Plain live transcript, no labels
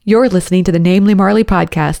You're listening to the Namely Marley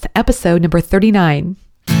podcast, episode number 39.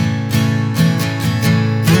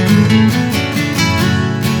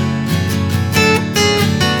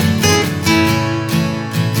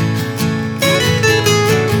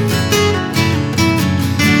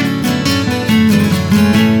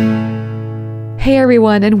 Hey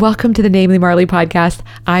everyone, and welcome to the Namely Marley podcast.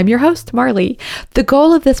 I'm your host, Marley. The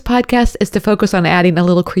goal of this podcast is to focus on adding a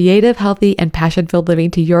little creative, healthy, and passion-filled living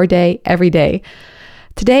to your day, every day.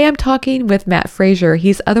 Today, I'm talking with Matt Frazier.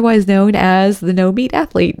 He's otherwise known as the No Meat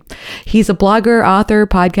Athlete. He's a blogger, author,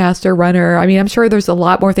 podcaster, runner. I mean, I'm sure there's a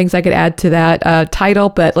lot more things I could add to that title,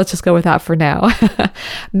 but let's just go with that for now.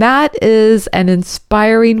 Matt is an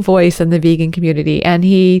inspiring voice in the vegan community, and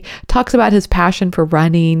he talks about his passion for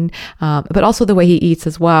running, but also the way he eats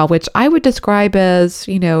as well, which I would describe as,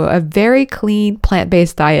 a very clean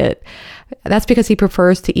plant-based diet. That's because he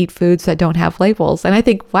prefers to eat foods that don't have labels. And I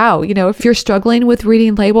think, wow, if you're struggling with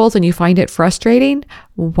reading labels and you find it frustrating,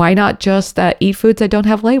 why not just eat foods that don't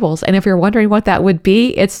have labels? And if you're wondering what that would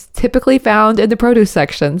be, it's typically found in the produce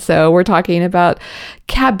section. So we're talking about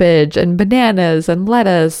cabbage and bananas and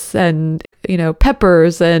lettuce and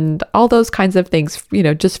peppers and all those kinds of things,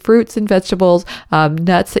 just fruits and vegetables,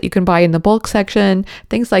 nuts that you can buy in the bulk section,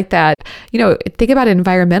 things like that. Think about it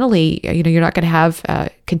environmentally. You're not going to have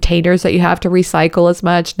containers that you have to recycle as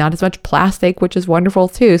much, not as much plastic, which is wonderful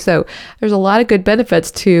too. So there's a lot of good benefits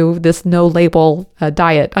to this no label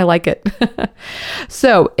diet. I like it.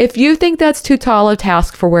 So if you think that's too tall a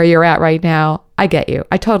task for where you're at right now, I get you.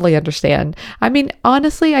 I totally understand. I mean,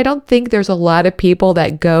 honestly, I don't think there's a lot of people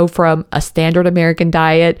that go from a standard American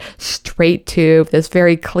diet straight to this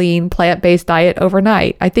very clean plant-based diet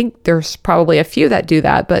overnight. I think there's probably a few that do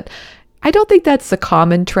that, but I don't think that's the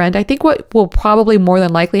common trend. I think what will probably more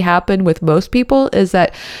than likely happen with most people is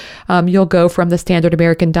that you'll go from the standard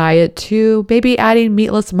American diet to maybe adding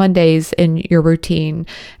meatless Mondays in your routine,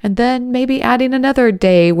 and then maybe adding another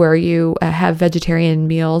day where you have vegetarian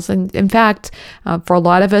meals. And in fact, for a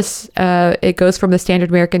lot of us, it goes from the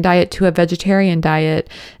standard American diet to a vegetarian diet,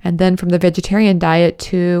 and then from the vegetarian diet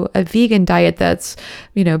to a vegan diet that's,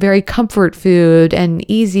 very comfort food and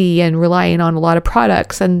easy and relying on a lot of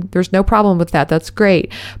products. And there's no problem with that. That's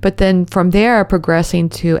great. But then from there, progressing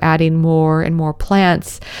to adding more and more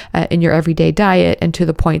plants in your everyday diet, and to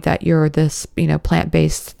the point that you're this,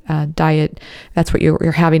 plant-based diet. That's what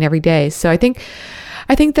you're having every day. So I think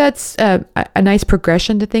that's a nice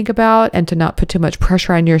progression to think about, and to not put too much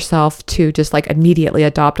pressure on yourself to just immediately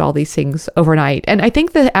adopt all these things overnight. And I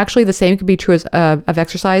think that actually the same could be true of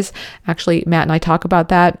exercise. Actually, Matt and I talk about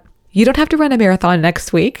that. You don't have to run a marathon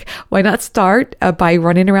next week. Why not start by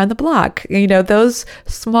running around the block? Those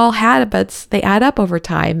small habits, they add up over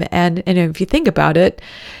time. And if you think about it,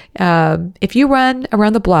 if you run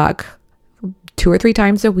around the block 2 or 3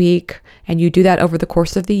 times a week, and you do that over the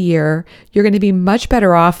course of the year, you're going to be much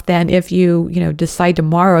better off than if you, decide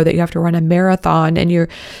tomorrow that you have to run a marathon and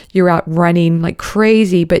you're out running like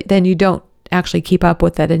crazy, but then you don't actually keep up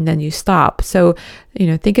with it and then you stop. So,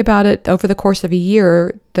 think about it over the course of a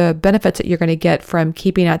year. The benefits that you're going to get from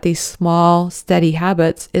keeping at these small, steady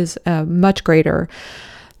habits is much greater.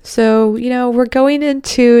 So, we're going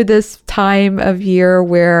into this time of year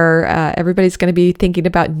where everybody's going to be thinking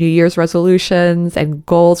about New Year's resolutions and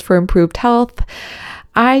goals for improved health.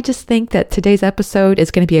 I just think that today's episode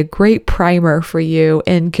is going to be a great primer for you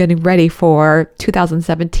in getting ready for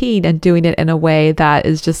 2017 and doing it in a way that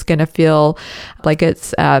is just going to feel like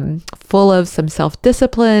it's full of some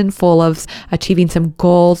self-discipline, full of achieving some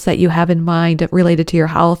goals that you have in mind related to your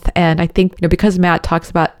health. And I think, because Matt talks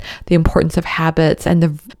about the importance of habits and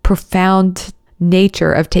the profound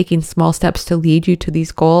nature of taking small steps to lead you to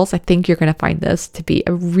these goals, I think you're going to find this to be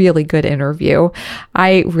a really good interview.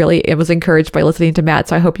 I was encouraged by listening to Matt,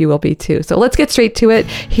 so I hope you will be too. So let's get straight to it.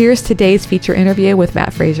 Here's today's feature interview with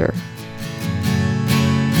Matt Frazier.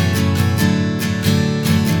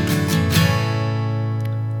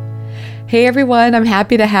 Hey everyone, I'm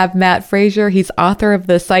happy to have Matt Frazier. He's author of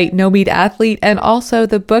the site No Meat Athlete and also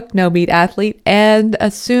the book No Meat Athlete, and a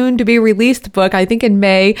soon to be released book, I think in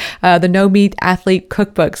May, the No Meat Athlete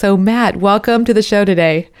Cookbook. So Matt, welcome to the show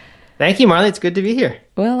today. Thank you, Marley. It's good to be here.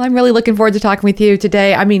 Well, I'm really looking forward to talking with you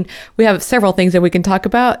today. I mean, we have several things that we can talk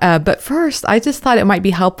about, but first, I just thought it might be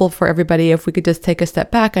helpful for everybody if we could just take a step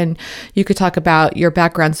back and you could talk about your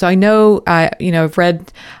background. So I know, I've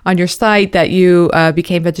read on your site that you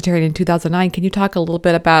became vegetarian in 2009. Can you talk a little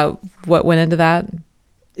bit about what went into that?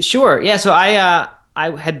 Sure. Yeah. So I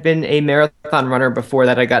had been a marathon runner before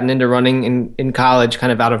that. I'd gotten into running in college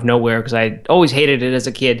kind of out of nowhere because I always hated it as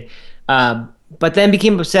a kid. but then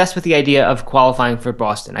became obsessed with the idea of qualifying for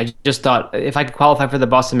Boston. I just thought if I could qualify for the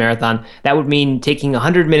Boston Marathon, that would mean taking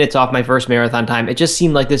 100 minutes off my first marathon time. It just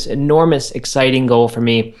seemed like this enormous, exciting goal for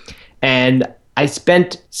me. And I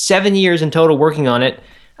spent 7 years in total working on it.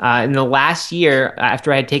 In the last year,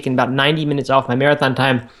 after I had taken about 90 minutes off my marathon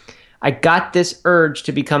time, I got this urge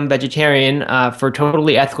to become vegetarian for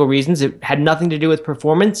totally ethical reasons. It had nothing to do with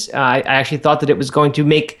performance. I actually thought that it was going to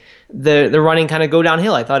make the running kind of go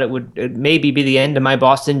downhill. I thought it maybe be the end of my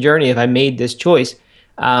Boston journey if I made this choice.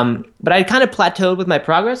 But I kind of plateaued with my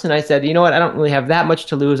progress, and I said, you know what, I don't really have that much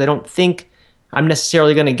to lose. I don't think I'm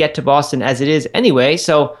necessarily going to get to Boston as it is anyway,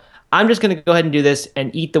 so I'm just going to go ahead and do this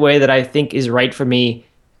and eat the way that I think is right for me,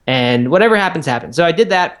 and whatever happens, happens. So I did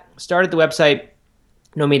that, started the website,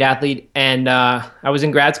 No Meat Athlete, and I was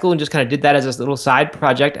in grad school and just kind of did that as a little side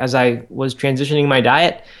project as I was transitioning my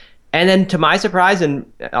diet. And then to my surprise and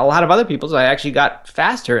a lot of other people's, I actually got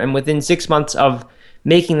faster. And within 6 months of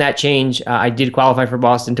making that change, I did qualify for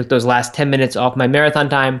Boston, took those last 10 minutes off my marathon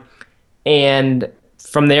time. And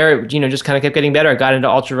from there, just kind of kept getting better. I got into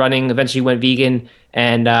ultra running, eventually went vegan,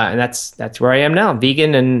 and that's where I am now,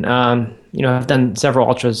 vegan, and I've done several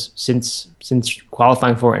ultras since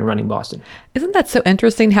qualifying for and running Boston. Isn't that so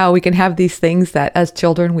interesting how we can have these things that as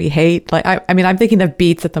children we hate? Like I mean, I'm thinking of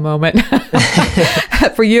beets at the moment.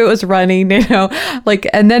 For you, it was running,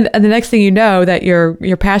 and then the next thing you know, that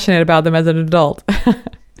you're passionate about them as an adult.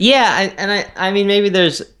 Yeah, I mean, maybe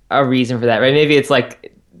there's a reason for that, right? Maybe it's like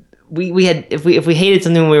we had if we hated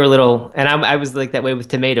something when we were little, and I was like that way with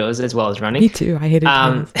tomatoes as well as running. Me too. I hated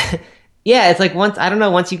tomatoes. Yeah, it's like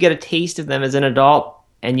once you get a taste of them as an adult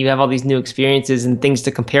and you have all these new experiences and things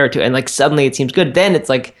to compare it to, and like suddenly it seems good, then it's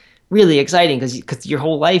like really exciting because your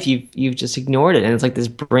whole life you've just ignored it, and it's like this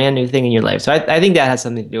brand new thing in your life. So I think that has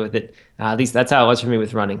something to do with it. At least that's how it was for me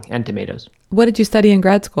with running and tomatoes. What did you study in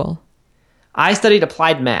grad school? I studied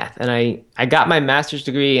applied math, and I got my master's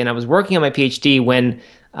degree, and I was working on my PhD when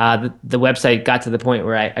the website got to the point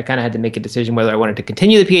where I kind of had to make a decision whether I wanted to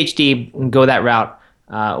continue the PhD and go that route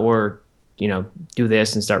or do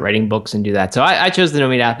this and start writing books and do that. So I chose the No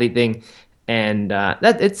Meat Athlete thing, and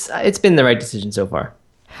that it's been the right decision so far.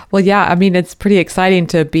 Well, yeah, I mean, it's pretty exciting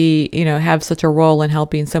to be, have such a role in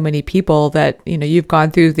helping so many people that, you've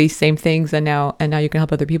gone through these same things and now you can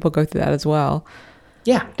help other people go through that as well.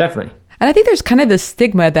 Yeah, definitely. And I think there's kind of this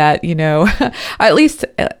stigma that, at least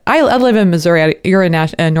I live in Missouri. You're in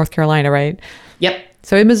North Carolina, right? Yep.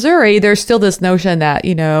 So in Missouri, there's still this notion that,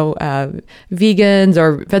 vegans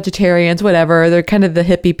or vegetarians, whatever, they're kind of the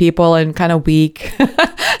hippie people and kind of weak.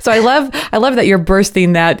 So I love that you're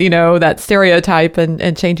bursting that, that stereotype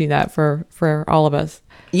and changing that for all of us.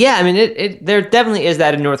 Yeah, I mean, there definitely is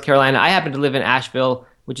that in North Carolina. I happen to live in Asheville,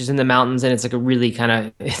 which is in the mountains, and it's like a really kind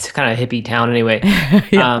of hippie town anyway.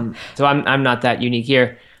 Yeah. So I'm not that unique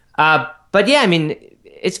here. But yeah, I mean,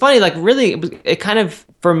 it's funny, like really, it kind of,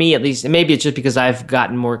 for me at least, and maybe it's just because I've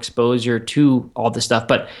gotten more exposure to all this stuff,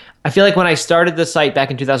 but I feel like when I started the site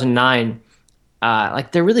back in 2009,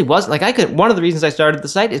 there really was, one of the reasons I started the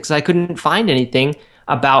site is because I couldn't find anything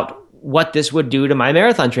about what this would do to my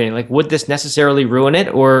marathon training. Like, would this necessarily ruin it,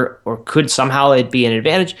 or could somehow it be an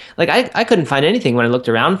advantage? Like, I couldn't find anything when I looked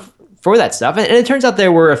around for that stuff. And it turns out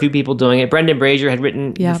there were a few people doing it. Brendan Brazier had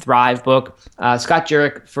written the Thrive book. Scott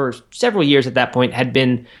Jurek, for several years at that point, had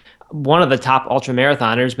been one of the top ultra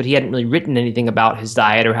marathoners, but he hadn't really written anything about his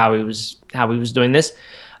diet or how he was doing this.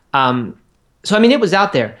 So, I mean, it was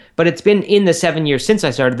out there, but it's been in the 7 years since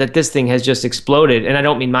I started that this thing has just exploded. And I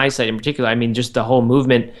don't mean my site in particular. I mean, just the whole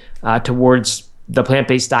movement towards the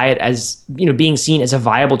plant-based diet as, being seen as a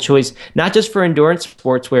viable choice, not just for endurance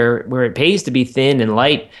sports where it pays to be thin and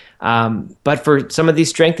light, but for some of these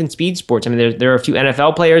strength and speed sports. I mean, there are a few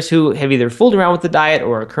NFL players who have either fooled around with the diet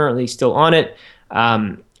or are currently still on it.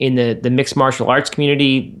 In the mixed martial arts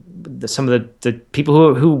community, some of the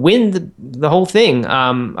people who win the whole thing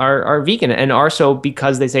are vegan, and are so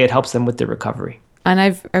because they say it helps them with their recovery. And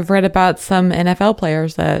I've read about some NFL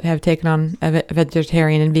players that have taken on a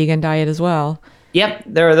vegetarian and vegan diet as well. Yep,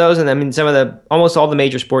 there are those, and I mean, almost all the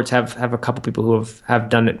major sports have a couple people who have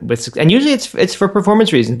done it with, and usually it's for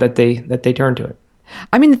performance reasons that they turn to it.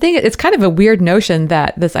 I mean, the thing, it's kind of a weird notion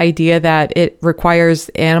that this idea that it requires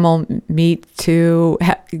animal meat to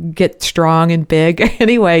get strong and big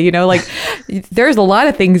anyway, there's a lot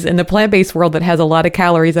of things in the plant-based world that has a lot of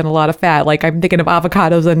calories and a lot of fat. Like I'm thinking of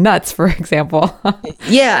avocados and nuts, for example.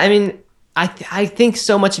 Yeah, I mean, I think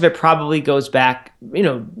so much of it probably goes back,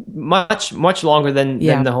 much longer than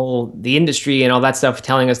the industry and all that stuff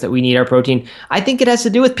telling us that we need our protein. I think it has to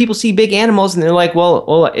do with people see big animals and they're like,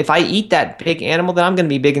 well, if I eat that big animal, then I'm going to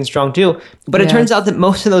be big and strong too. But it turns out that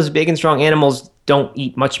most of those big and strong animals don't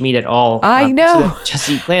eat much meat at all. I know. So they just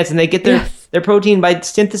eat plants, and they get their protein by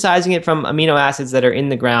synthesizing it from amino acids that are in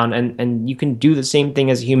the ground. And you can do the same thing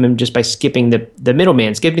as a human just by skipping the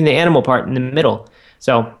middleman, skipping the animal part in the middle.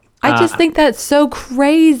 So I just think that's so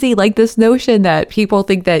crazy. Like this notion that people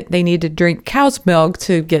think that they need to drink cow's milk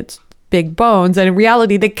to get big bones. And in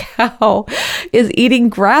reality, the cow is eating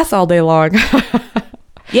grass all day long.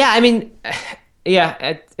 Yeah, I mean,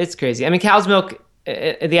 it's crazy. I mean, cow's milk,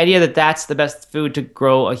 the idea that that's the best food to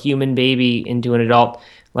grow a human baby into an adult,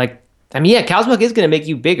 cow's milk is going to make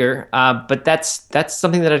you bigger, but that's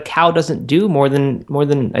something that a cow doesn't do more than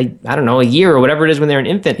a year or whatever it is when they're an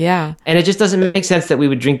infant. Yeah. And it just doesn't make sense that we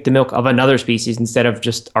would drink the milk of another species instead of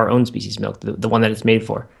just our own species milk, the one that it's made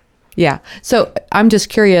for. Yeah. So I'm just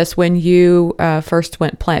curious, when you first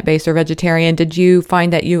went plant-based or vegetarian, did you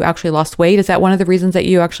find that you actually lost weight? Is that one of the reasons that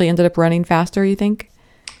you actually ended up running faster, you think?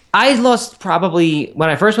 I lost when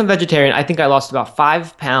I first went vegetarian, I think I lost about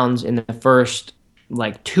 5 pounds in the first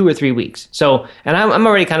 2 or 3 weeks. So, and I'm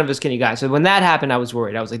already kind of a skinny guy. So when that happened, I was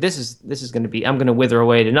worried. I was like, this is going to be, I'm going to wither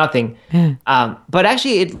away to nothing. But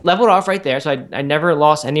actually it leveled off right there. So I never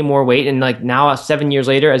lost any more weight. And now 7 years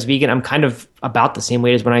later as vegan, I'm kind of about the same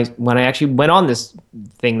weight as when I actually went on this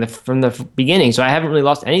thing from the beginning. So I haven't really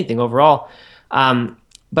lost anything overall.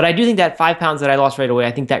 But I do think that 5 pounds that I lost right away,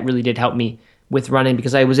 I think that really did help me with running,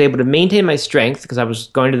 because I was able to maintain my strength because I was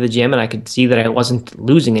going to the gym and I could see that I wasn't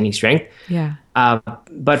losing any strength. Yeah.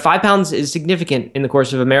 But 5 pounds is significant in the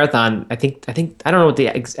course of a marathon. I think I don't know what the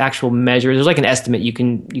actual measure is. There's an estimate you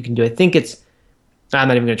can do. I think it's, I'm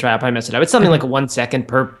not even going to try. I'll probably mess it up. It's something like 1 second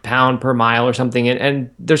per pound per mile or something. And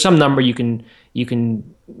there's some number you can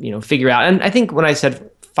figure out. And I think when I said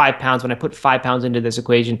 5 pounds, when I put 5 pounds into this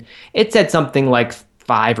equation, it said something like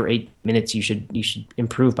 5 or 8 minutes you should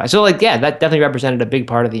improve by. So that definitely represented a big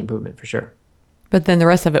part of the improvement for sure. But then the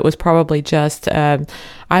rest of it was probably just,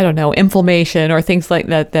 inflammation or things like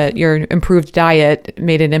that your improved diet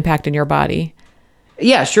made an impact in your body.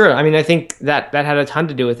 Yeah, sure. I mean, I think that had a ton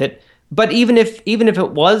to do with it. But even if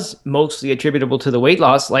it was mostly attributable to the weight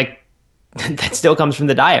loss, that still comes from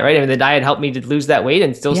the diet, right? I mean, the diet helped me to lose that weight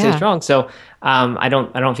and still stay strong. So I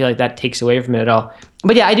don't feel like that takes away from it at all.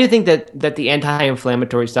 But yeah, I do think that the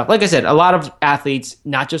anti-inflammatory stuff, like I said, a lot of athletes,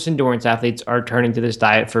 not just endurance athletes, are turning to this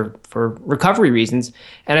diet for recovery reasons.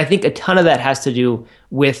 And I think a ton of that has to do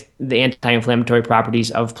with the anti-inflammatory properties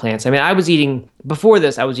of plants. I mean, before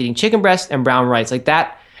this, I was eating chicken breast and brown rice like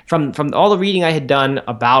that. From all the reading I had done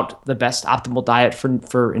about the best optimal diet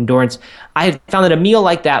for endurance, I had found that a meal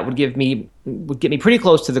like that would get me pretty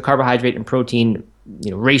close to the carbohydrate and protein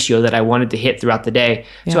ratio that I wanted to hit throughout the day.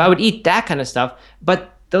 Yeah. So I would eat that kind of stuff.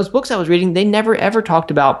 But those books I was reading, they never ever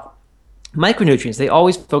talked about micronutrients. They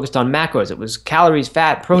always focused on macros. It was calories,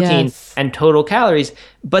 fat, protein, and total calories.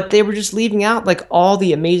 But they were just leaving out all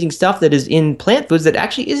the amazing stuff that is in plant foods that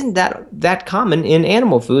actually isn't that common in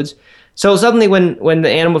animal foods. So suddenly when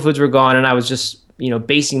the animal foods were gone and I was just,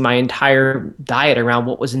 basing my entire diet around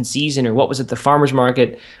what was in season or what was at the farmer's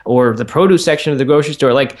market or the produce section of the grocery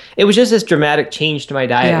store, it was just this dramatic change to my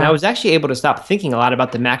diet. Yeah. And I was actually able to stop thinking a lot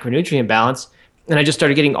about the macronutrient balance. And I just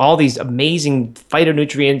started getting all these amazing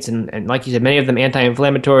phytonutrients and like you said, many of them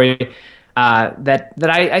anti-inflammatory, that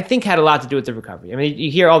I think had a lot to do with the recovery. I mean,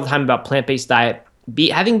 you hear all the time about plant-based diet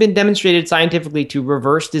having been demonstrated scientifically to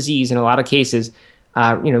reverse disease in a lot of cases,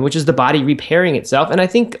 which is the body repairing itself. And I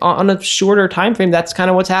think on a shorter time frame, that's kind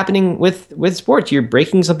of what's happening with sports. You're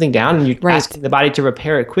breaking something down and you're asking the body to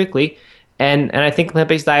repair it quickly. And I think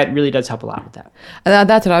plant-based diet really does help a lot with that.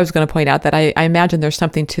 That's what I was going to point out, that I imagine there's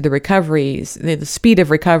something to the recoveries, the speed of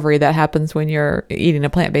recovery that happens when you're eating a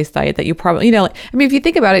plant-based diet that you probably, if you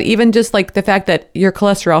think about it, even just the fact that you're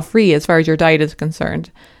cholesterol free as far as your diet is concerned,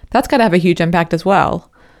 that's got to have a huge impact as well.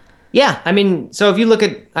 Yeah, I mean, so if you look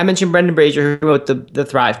at, I mentioned Brendan Brazier, who wrote the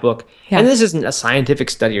Thrive book, and this isn't a scientific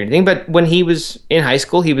study or anything, but when he was in high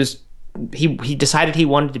school, he decided he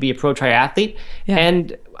wanted to be a pro triathlete,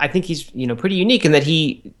 and I think he's pretty unique in that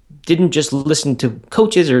he didn't just listen to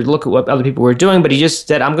coaches or look at what other people were doing, but he just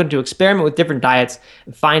said, I'm going to experiment with different diets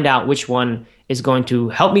and find out which one is going to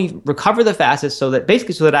help me recover the fastest so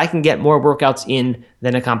that I can get more workouts in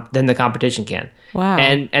than the competition can. Wow.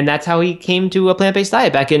 And that's how he came to a plant-based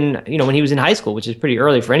diet back in, when he was in high school, which is pretty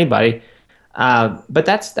early for anybody. But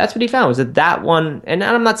that's what he found, was that one, and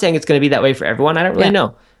I'm not saying it's going to be that way for everyone. I don't really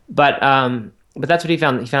know. But but that's what he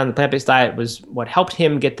found. He found the plant-based diet was what helped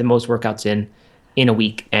him get the most workouts in a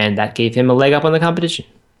week, and that gave him a leg up on the competition.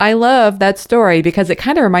 I love that story because it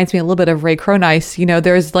kind of reminds me a little bit of Ray Cronise. You know,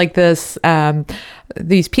 there's like this,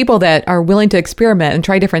 these people that are willing to experiment and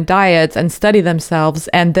try different diets and study themselves.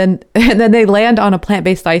 And then they land on a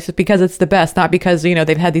plant-based diet because it's the best, not because, you know,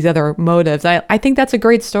 they've had these other motives. I think that's a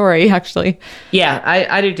great story, actually. Yeah,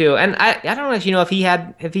 I do too. And I don't actually know if he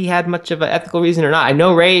had much of an ethical reason or not. I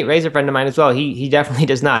know Ray's a friend of mine as well. He definitely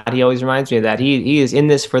does not. He always reminds me of that. He is in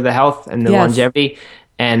this for the health and the longevity.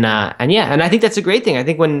 And I think that's a great thing. I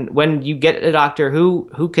think when you get a doctor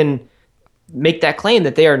who can make that claim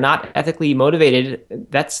that they are not ethically motivated,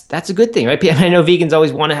 that's a good thing, right? I know vegans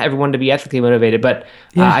always want everyone to be ethically motivated, but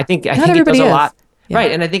I think it does a lot,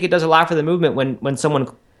 right? And I think it does a lot for the movement when someone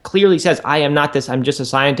clearly says, "I am not this. I'm just a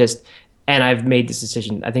scientist, and I've made this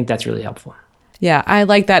decision." I think that's really helpful. Yeah, I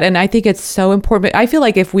like that. And I think it's so important. I feel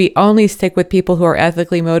like if we only stick with people who are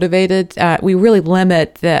ethically motivated, we really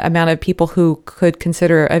limit the amount of people who could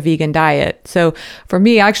consider a vegan diet. So for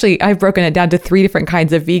me, actually, I've broken it down to 3 different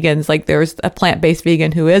kinds of vegans. Like there's a plant-based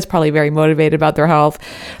vegan who is probably very motivated about their health.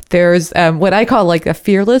 There's what I call like a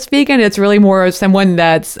fearless vegan. It's really more someone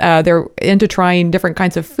that's they're into trying different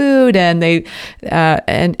kinds of food, and they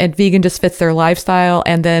and vegan just fits their lifestyle.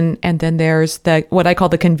 And then there's the what I call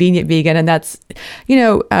the convenient vegan, and that's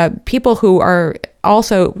people who are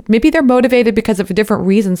also, maybe they're motivated because of different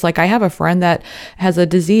reasons. Like I have a friend that has a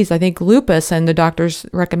disease, I think lupus, and the doctors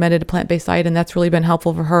recommended a plant-based diet, and that's really been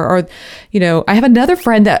helpful for her. Or, I have another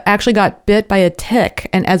friend that actually got bit by a tick,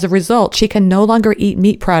 and as a result, she can no longer eat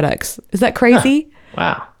meat products. Is that crazy?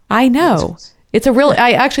 Wow. I know. It's a real,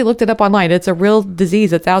 I actually looked it up online. It's a real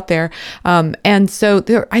disease that's out there. And so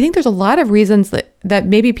I think there's a lot of reasons that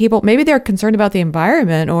maybe they're concerned about the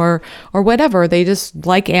environment or whatever. They just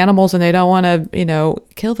like animals and they don't want to,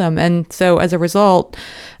 kill them. And so as a result,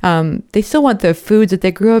 they still want the foods that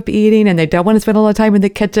they grew up eating, and they don't want to spend a lot of time in the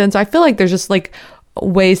kitchen. So I feel like there's just like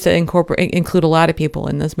ways to include a lot of people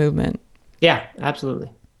in this movement. Yeah, absolutely.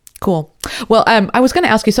 Cool. Well, I was going to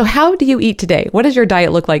ask you, so how do you eat today? What does your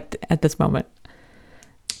diet look like at this moment?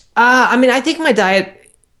 I think my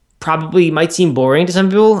diet probably might seem boring to some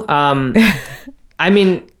people.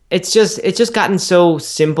 It's just gotten so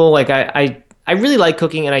simple. Like I really like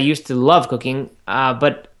cooking, and I used to love cooking.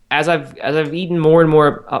 But as I've eaten more and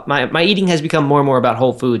more, my eating has become more and more about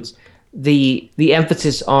whole foods. The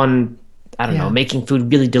emphasis on making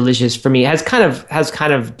food really delicious for me has kind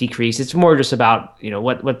of decreased. It's more just about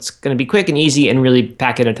what's going to be quick and easy and really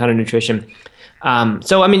pack in a ton of nutrition. Like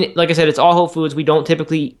I said, it's all whole foods. We don't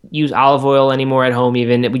typically use olive oil anymore at home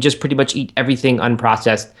even. We just pretty much eat everything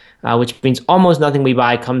unprocessed, which means almost nothing we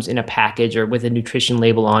buy comes in a package or with a nutrition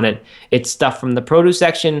label on it. It's stuff from the produce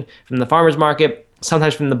section, from the farmer's market,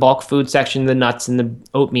 sometimes from the bulk food section, the nuts and the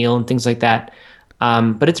oatmeal and things like that.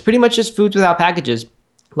 But it's pretty much just foods without packages.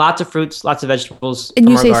 Lots of fruits, lots of vegetables. And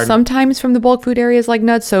you say sometimes from the bulk food areas like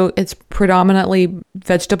nuts, so it's predominantly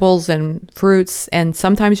vegetables and fruits, and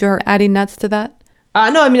sometimes you're adding nuts to that?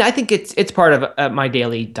 No, I think it's part of my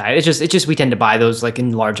daily diet. It's just we tend to buy those like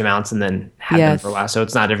in large amounts and then have them for a while. So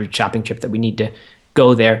it's not every shopping trip that we need to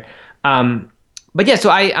go there. But yeah, so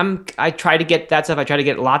I try to get that stuff. I try to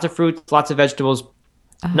get lots of fruits, lots of vegetables,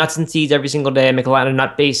 nuts and seeds every single day. I make a lot of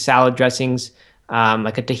nut-based salad dressings.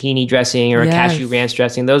 Like a tahini dressing or a cashew ranch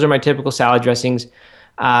dressing. Those are my typical salad dressings.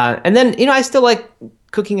 And then, I still like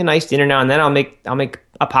cooking a nice dinner now and then. I'll make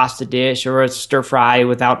a pasta dish or a stir fry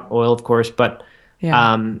without oil, of course, but,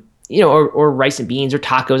 or rice and beans or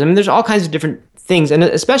tacos. There's all kinds of different things. And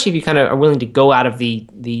especially if you kind of are willing to go out of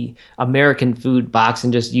the American food box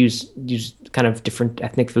and just use kind of different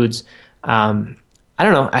ethnic foods. I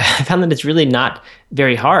don't know. I found that it's really not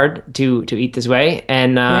very hard to eat this way,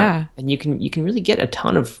 and you can really get a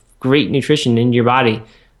ton of great nutrition in your body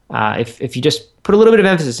if you just put a little bit of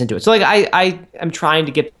emphasis into it. So like I am trying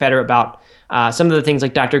to get better about some of the things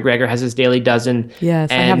like Dr. Greger has his daily dozen. Yes,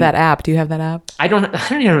 I have that app. Do you have that app? I don't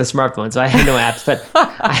even have a smartphone, so I have no apps. But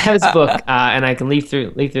I have his book, and I can leaf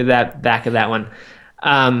through that back of that one.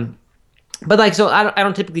 But like so, I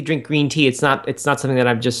don't typically drink green tea. It's not something that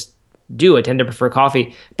I'm just do. I tend to prefer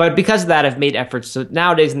coffee, but because of that, I've made efforts. So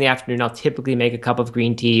nowadays in the afternoon, I'll typically make a cup of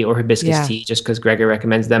green tea or hibiscus tea, just because Greger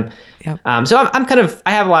recommends them. Yep. So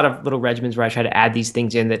I have a lot of little regimens where I try to add these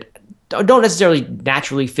things in that don't necessarily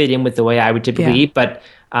naturally fit in with the way I would typically eat, but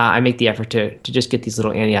I make the effort to just get these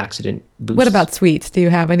little antioxidant boosts. What about sweets? Do you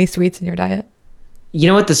have any sweets in your diet? You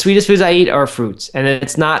know what? The sweetest foods I eat are fruits, and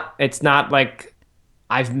it's not like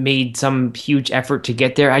I've made some huge effort to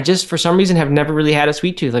get there. I just, for some reason, have never really had a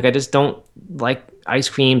sweet tooth. Like, I just don't like ice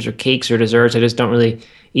creams or cakes or desserts. I just don't really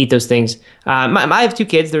eat those things. I have two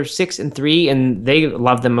kids. They're 6 and 3, and they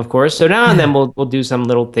love them, of course. So now and then we'll do some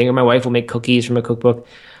little thing, or my wife will make cookies from a cookbook.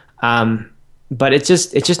 But it's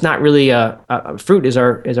just not really fruit is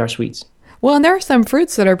our sweets. Well, and there are some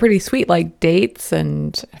fruits that are pretty sweet, like dates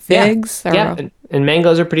and figs. Yeah, and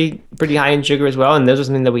mangoes are pretty high in sugar as well, and those are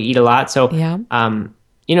something that we eat a lot. So, yeah. And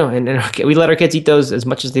we let our kids eat those as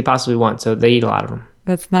much as they possibly want, so they eat a lot of them.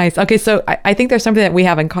 That's nice. Okay, so I think there's something that we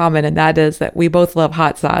have in common, and that is that we both love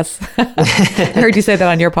hot sauce. I heard you say that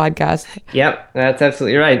on your podcast. Yep, that's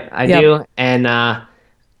absolutely right. I do, and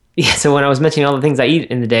so when I was mentioning all the things I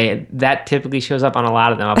eat in the day, that typically shows up on a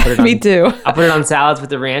lot of them. I'll put it on, Me too. I'll put it on salads with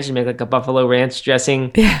the ranch and make like a buffalo ranch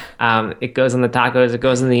dressing. Yeah. It goes on the tacos. It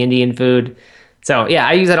goes in the Indian food. So yeah,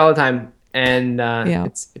 I use that all the time, and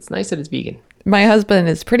it's nice that it's vegan. My husband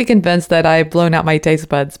is pretty convinced that I've blown out my taste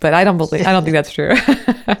buds, but I don't think that's true.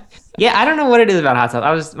 Yeah, I don't know what it is about hot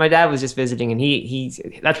sauce. My dad was just visiting, and he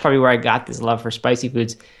that's probably where I got this love for spicy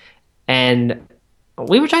foods, and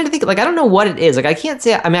we were trying to think, like, I don't know what it is. Like, I can't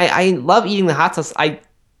say, I mean, I love eating the hot sauce. I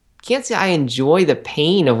can't say I enjoy the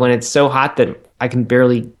pain of when it's so hot that I can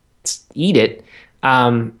barely eat it.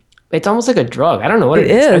 It's almost like a drug. I don't know what it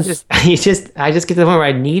is. I just get to the point where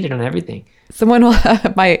I need it on everything. Someone,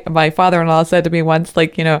 my father-in-law said to me once,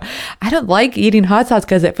 like, I don't like eating hot sauce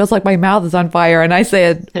because it feels like my mouth is on fire. And I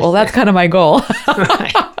said, well, that's kind of my goal.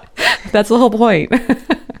 That's the whole point.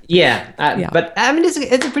 Yeah. But I mean, it's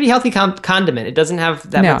a pretty healthy condiment. It doesn't have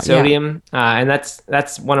that much sodium, and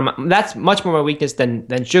that's much more my weakness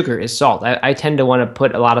than sugar is salt. I tend to want to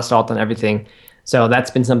put a lot of salt on everything, so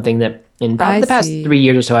that's been something that in probably the past 3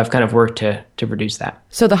 years or so I've kind of worked to reduce that.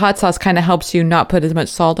 So the hot sauce kind of helps you not put as much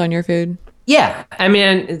salt on your food. Yeah, I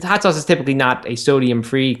mean, hot sauce is typically not a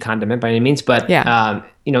sodium-free condiment by any means, but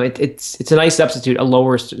it's a nice substitute, a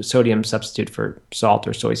lower sodium substitute for salt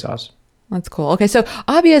or soy sauce. That's cool. Okay, so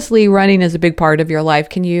obviously running is a big part of your life.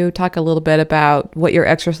 Can you talk a little bit about what your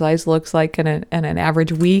exercise looks like in an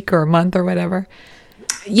average week or month or whatever?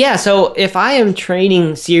 Yeah, so if I am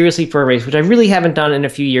training seriously for a race, which I really haven't done in a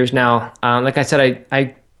few years now, like I said,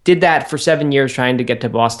 I did that for 7 years trying to get to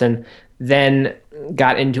Boston, then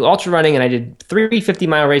got into ultra running, and I did 3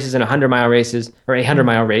 50-mile races and 100-mile races, or a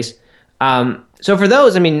 100-mile race. So for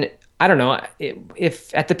those, I mean, I don't know,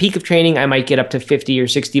 if at the peak of training, I might get up to 50 or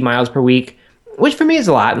 60 miles per week, which for me is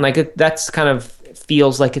a lot. And like, that's kind of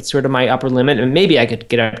feels like it's sort of my upper limit. And maybe I could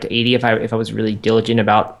get up to 80 if I was really diligent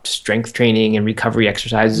about strength training and recovery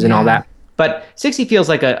exercises and all that. But 60 feels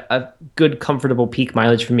like a good, comfortable peak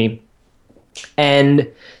mileage for me.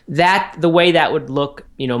 And that, the way that would look,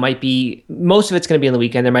 might be, most of it's going to be on the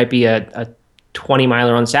weekend. There might be a 20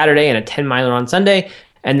 miler on Saturday and a 10 miler on Sunday,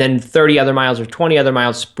 and then 30 other miles or 20 other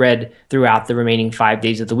miles spread throughout the remaining 5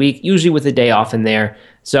 days of the week, usually with a day off in there.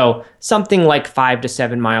 So something like 5 to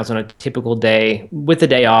 7 miles on a typical day with a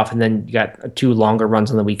day off, and then you got 2 longer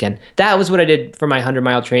runs on the weekend. That was what I did for my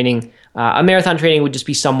 100-mile training. A marathon training would just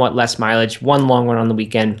be somewhat less mileage, 1 long run on the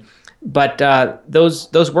weekend. But those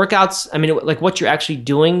workouts, I mean, like what you're actually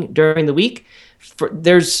doing during the week,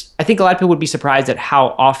 I think a lot of people would be surprised at how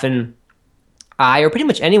often or pretty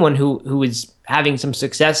much anyone who is having some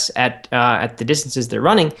success at the distances they're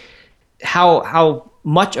running, how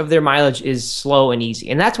much of their mileage is slow and easy.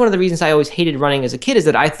 And that's one of the reasons I always hated running as a kid, is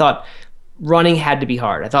that I thought running had to be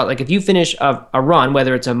hard. I thought, like, if you finish a run,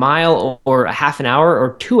 whether it's a mile or a half an hour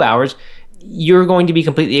or 2 hours, you're going to be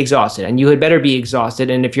completely exhausted, and you had better be exhausted.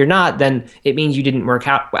 And if you're not, then it means you didn't work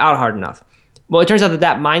out hard enough. Well, it turns out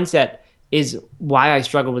that mindset is why I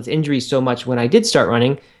struggled with injuries so much when I did start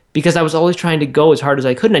running, because I was always trying to go as hard as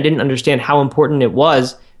I could, and I didn't understand how important it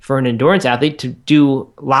was for an endurance athlete to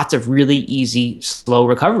do lots of really easy, slow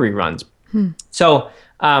recovery runs. So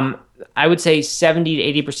I would say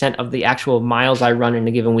 70 to 80% of the actual miles I run in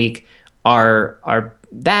a given week are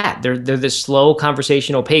that. They're this slow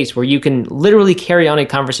conversational pace where you can literally carry on a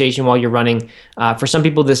conversation while you're running. For some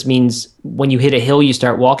people, this means when you hit a hill, you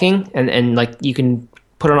start walking, and like you can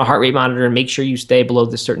put on a heart rate monitor and make sure you stay below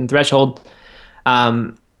this certain threshold.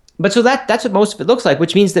 But so that's what most of it looks like,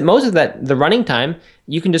 which means that most of the running time,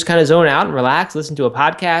 you can just kind of zone out and relax, listen to a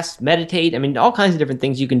podcast, meditate. I mean, all kinds of different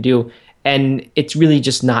things you can do. And it's really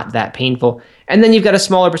just not that painful. And then you've got a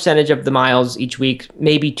smaller percentage of the miles each week,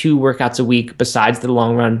 maybe 2 workouts a week besides the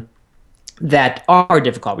long run, that are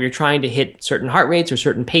difficult. Where you're trying to hit certain heart rates or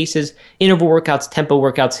certain paces, interval workouts, tempo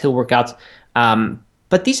workouts, hill workouts.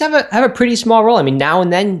 But these have a pretty small role. I mean, now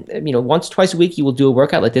and then, once, twice a week, you will do a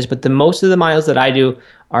workout like this. But most of the miles that I do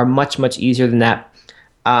are much, much easier than that.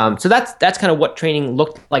 So that's kind of what training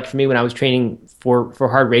looked like for me when I was training for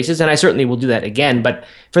hard races, and I certainly will do that again. But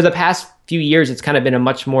for the past few years, it's kind of been a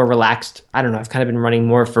much more relaxed. I don't know. I've kind of been running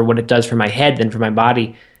more for what it does for my head than for my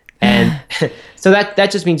body, and so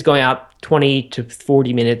that just means going out 20 to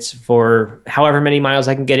 40 minutes for however many miles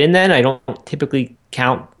I can get in. Then I don't typically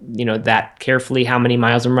count, that carefully how many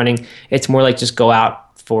miles I'm running. It's more like just go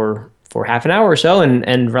out for half an hour or so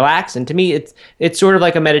and relax. And to me, it's sort of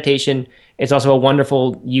like a meditation. It's also a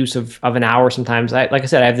wonderful use of an hour sometimes. Like I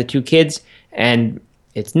said, I have the two kids, and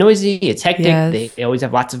it's noisy, it's hectic. Yes. They always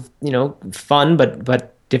have lots of, fun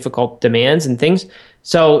but difficult demands and things.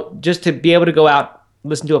 So just to be able to go out,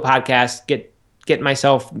 listen to a podcast, get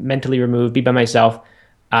myself mentally removed, be by myself,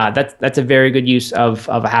 that's a very good use of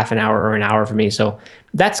a half an hour or an hour for me. So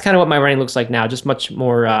that's kind of what my running looks like now, just much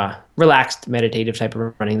more relaxed, meditative type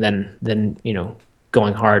of running than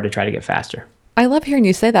going hard to try to get faster. I love hearing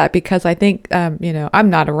you say that because I think, I'm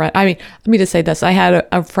not a run. I mean, let me just say this. I had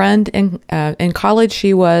a friend in college.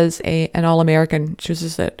 She was an All-American. She was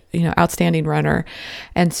just a, outstanding runner.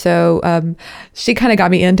 And so she kind of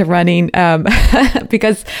got me into running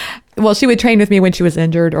because, well, she would train with me when she was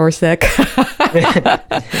injured or sick.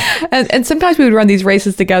 and sometimes we would run these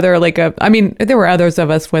races together. There were others of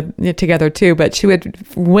us together too, but she would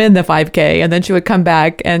win the 5K and then she would come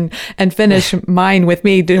back and finish mine with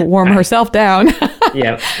me to warm herself down.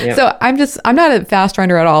 Yeah. So I'm not a fast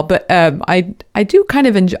runner at all, but I do kind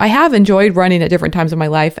of I have enjoyed running at different times in my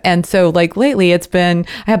life. And so like lately I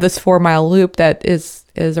have this 4-mile loop that is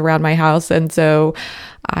around my house. And so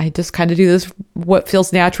I just kind of do this, what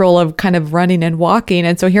feels natural of kind of running and walking.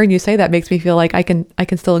 And so hearing you say that makes me feel like I can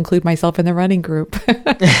still include myself in the running group.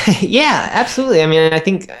 Yeah, absolutely. I mean, I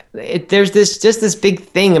think there's this big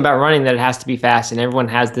thing about running that it has to be fast, and everyone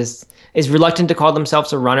is reluctant to call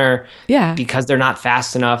themselves a runner because they're not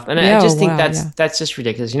fast enough. And I just think that's just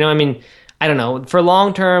ridiculous. I mean, I don't know, for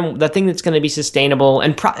long term, the thing that's going to be sustainable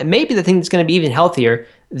and maybe the thing that's going to be even healthier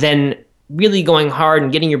than really going hard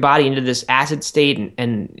and getting your body into this acid state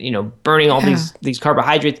and burning all these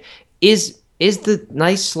carbohydrates is the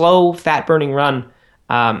nice, slow, fat burning run.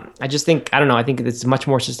 I just think, I don't know, I think it's much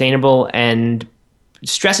more sustainable and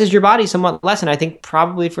stresses your body somewhat less. And I think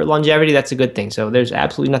probably for longevity, that's a good thing. So there's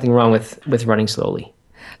absolutely nothing wrong with running slowly.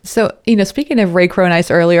 So, speaking of Ray Cronise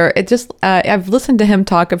earlier, I've listened to him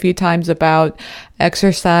talk a few times about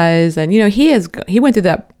exercise, and, he went through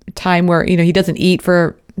that time where, he doesn't eat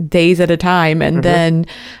for days at a time. And then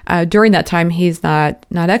during that time, he's not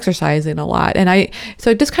exercising a lot. And so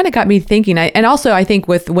it just kind of got me thinking. And also I think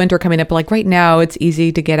with winter coming up, like right now it's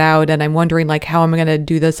easy to get out, and I'm wondering like, how am I going to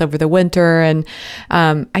do this over the winter? And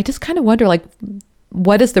I just kind of wonder like,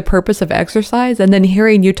 what is the purpose of exercise? And then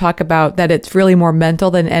hearing you talk about that it's really more mental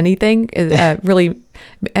than anything is really,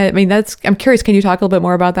 I mean, I'm curious, can you talk a little bit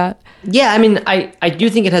more about that? Yeah, I mean, I do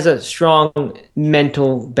think it has a strong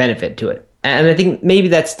mental benefit to it. And I think maybe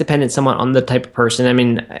that's dependent somewhat on the type of person. I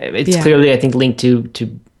mean, it's clearly, I think, linked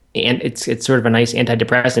to and it's sort of a nice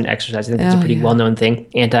antidepressant exercise. I think it's a pretty well-known thing,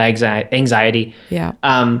 anti-anxiety. Yeah.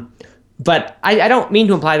 But I don't mean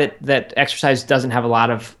to imply that exercise doesn't have a lot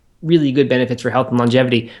of really good benefits for health and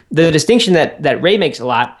longevity. The distinction that Ray makes a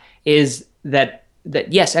lot is that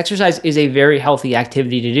yes, exercise is a very healthy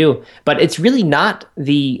activity to do, but it's really not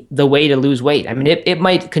the way to lose weight. I mean, it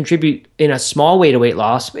might contribute in a small way to weight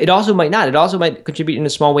loss. It also might not. It also might contribute in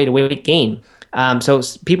a small way to weight gain. So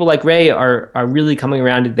people like Ray are really coming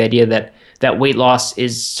around to the idea that weight loss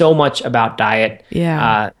is so much about diet.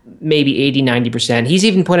 Yeah. Maybe 80-90%. He's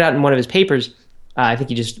even pointed out in one of his papers, I think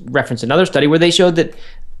he just referenced another study where they showed that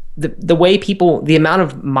the way the amount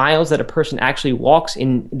of miles that a person actually walks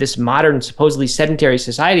in this modern, supposedly sedentary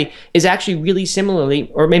society is actually really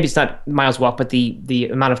similarly, or maybe it's not miles walked, but the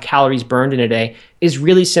amount of calories burned in a day is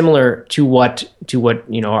really similar to what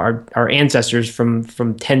our ancestors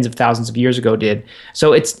from tens of thousands of years ago did.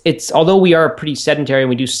 So it's although we are pretty sedentary and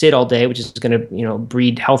we do sit all day, which is going to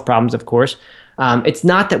breed health problems, of course. It's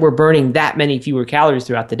not that we're burning that many fewer calories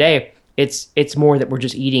throughout the day. It's more that we're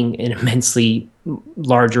just eating an immensely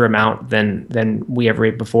larger amount than we ever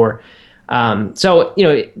ate before. So,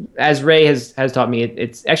 as Ray has taught me,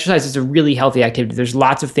 it's exercise is a really healthy activity. There's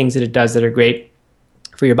lots of things that it does that are great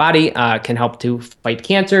for your body, can help to fight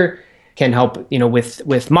cancer, can help,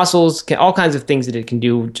 with muscles, all kinds of things that it can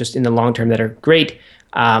do just in the long term that are great.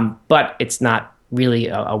 But it's not really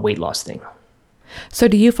a weight loss thing. So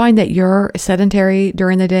do you find that you're sedentary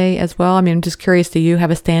during the day as well? I mean, I'm just curious, do you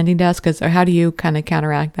have a standing desk? Or how do you kind of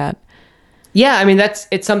counteract that? Yeah, I mean,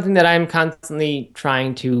 it's something that I'm constantly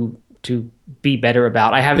trying to be better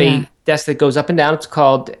about. I have a desk that goes up and down. It's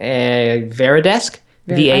called a Varidesk.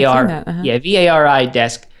 VAR, VARI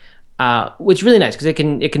desk, which is really nice because it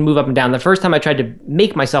can move up and down. The first time I tried to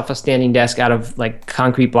make myself a standing desk out of like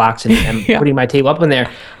concrete blocks and putting my table up in there,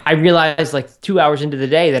 I realized like 2 hours into the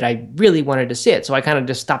day that I really wanted to sit. So I kind of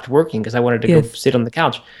just stopped working because I wanted to go sit on the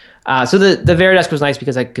couch. So the Varidesk was nice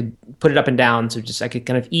because I could put it up and down. So just I could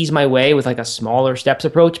kind of ease my way with like a smaller steps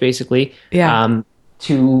approach, basically, to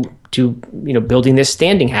building this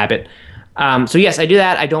standing habit. So yes, I do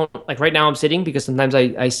that. I don't like right now I'm sitting because sometimes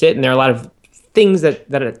I sit and there are a lot of things that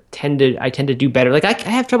I tend to do better. Like I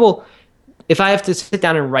have trouble if I have to sit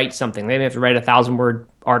down and write something, maybe I have to write a 1,000-word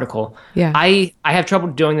article. Yeah. I have trouble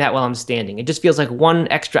doing that while I'm standing. It just feels like one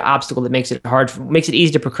extra obstacle that makes it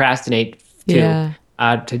easy to procrastinate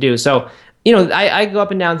to do. So, I go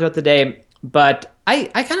up and down throughout the day, but I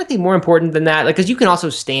kind of think more important than that, like, because you can also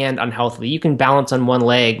stand unhealthily. You can balance on one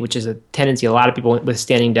leg, which is a tendency a lot of people with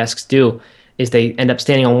standing desks do, is they end up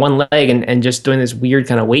standing on one leg and just doing this weird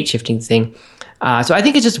kind of weight shifting thing. So I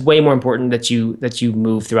think it's just way more important that you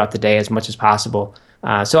move throughout the day as much as possible.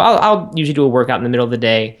 So I'll usually do a workout in the middle of the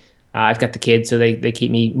day. I've got the kids, so they keep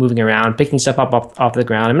me moving around, picking stuff up off the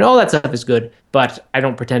ground. I mean, all that stuff is good, but I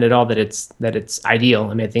don't pretend at all that it's ideal.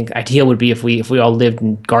 I mean, I think ideal would be if we all lived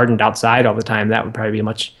and gardened outside all the time. That would probably be a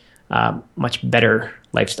much better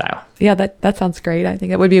lifestyle. Yeah, that sounds great. I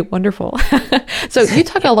think it would be wonderful. So you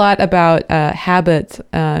talk a lot about habits.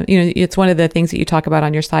 It's one of the things that you talk about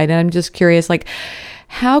on your site, and I'm just curious, like,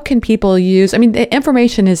 how can people use, I mean, the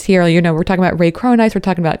information is here, we're talking about Ray Cronise, we're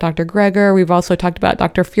talking about Dr. Greger, we've also talked about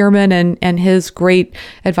Dr. Fuhrman and his great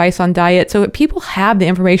advice on diet. So people have the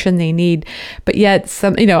information they need, but yet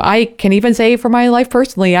some, I can even say for my life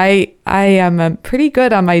personally, I am pretty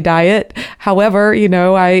good on my diet. However,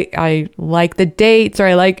 I like the dates, or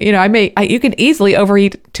I like, you can easily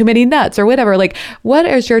overeat too many nuts or whatever. Like, what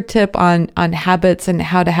is your tip on habits and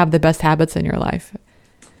how to have the best habits in your life?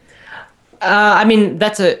 I mean,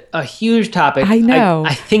 that's a huge topic. I know.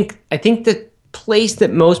 I think the place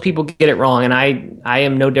that most people get it wrong, and I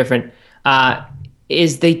am no different,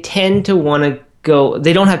 is they tend to want to go,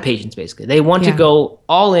 they don't have patience, basically. They want to go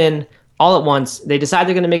all in, all at once. They decide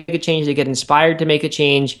they're going to make a change. They get inspired to make a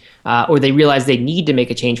change, or they realize they need to make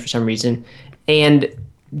a change for some reason. And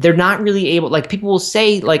they're not really able, like, people will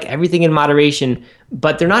say, like, everything in moderation,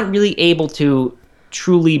 but they're not really able to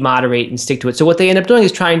truly moderate and stick to it. So what they end up doing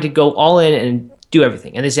is trying to go all in and do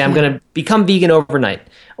everything. And they say, I'm going to become vegan overnight,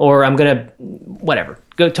 or I'm going to,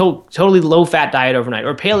 go totally low-fat diet overnight,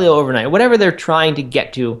 or paleo overnight, whatever they're trying to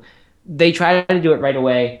get to. They try to do it right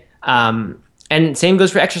away. And same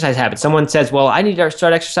goes for exercise habits. Someone says, well, I need to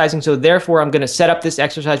start exercising, so therefore I'm going to set up this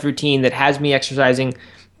exercise routine that has me exercising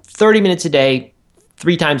 30 minutes a day,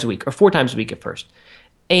 3 times a week, or 4 times a week at first.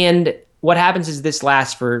 And what happens is this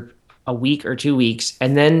lasts for a week or 2 weeks,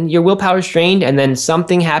 and then your willpower is strained, and then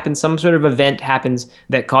something happens, some sort of event happens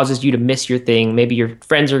that causes you to miss your thing. Maybe your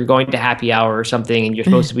friends are going to happy hour or something, and you're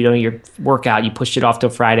supposed to be doing your workout. You pushed it off till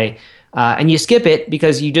Friday, and you skip it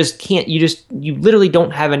because you just can't. You literally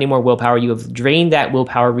don't have any more willpower. You have drained that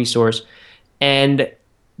willpower resource, and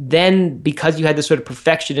then because you had this sort of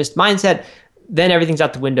perfectionist mindset, then everything's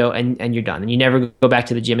out the window, and you're done, and you never go back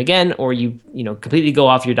to the gym again, or you completely go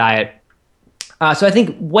off your diet. So I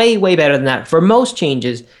think way, way better than that for most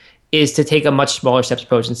changes is to take a much smaller steps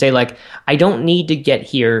approach and say, like, I don't need to get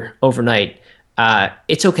here overnight.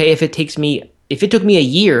 It's okay if it took me a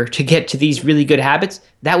year to get to these really good habits,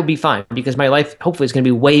 that would be fine, because my life hopefully is going to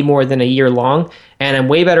be way more than a year long. And I'm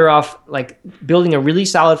way better off like building a really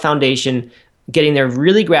solid foundation, getting there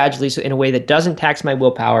really gradually, so in a way that doesn't tax my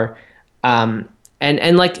willpower. And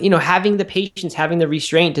like, having the patience, having the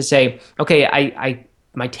restraint to say, okay,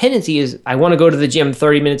 my tendency is I want to go to the gym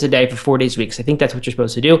 30 minutes a day for 4 days a week. So I think that's what you're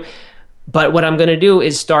supposed to do. But what I'm going to do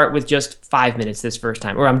is start with just 5 minutes this first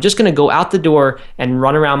time, or I'm just going to go out the door and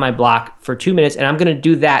run around my block for 2 minutes. And I'm going to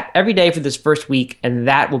do that every day for this first week. And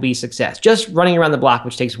that will be success. Just running around the block,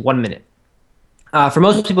 which takes 1 minute. For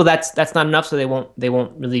most people, that's not enough. So they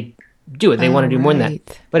won't really do it. They want to do more than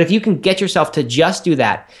that. But if you can get yourself to just do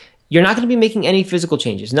that, you're not going to be making any physical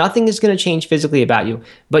changes. Nothing is going to change physically about you,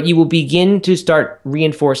 but you will begin to start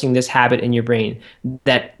reinforcing this habit in your brain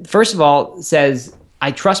that, first of all, says,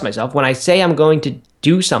 I trust myself. When I say I'm going to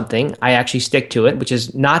do something, I actually stick to it, which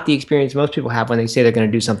is not the experience most people have when they say they're going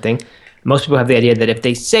to do something. Most people have the idea that if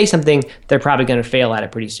they say something, they're probably going to fail at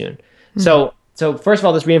it pretty soon. Mm-hmm. So first of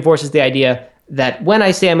all, this reinforces the idea that when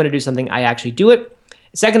I say I'm going to do something, I actually do it.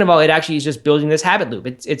 Second of all, it actually is just building this habit loop.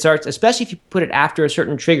 It starts, especially if you put it after a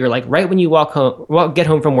certain trigger, like right when you get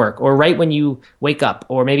home from work, or right when you wake up,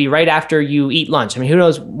 or maybe right after you eat lunch. I mean, who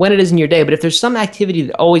knows when it is in your day, but if there's some activity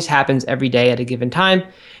that always happens every day at a given time,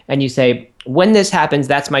 and you say, when this happens,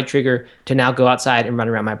 that's my trigger to now go outside and run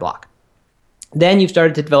around my block. Then you've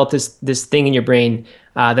started to develop this thing in your brain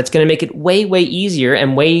that's going to make it way, way easier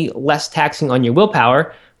and way less taxing on your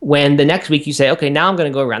willpower when the next week you say, okay, now I'm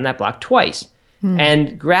going to go around that block twice.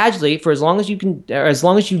 And gradually, for as long as you can, or as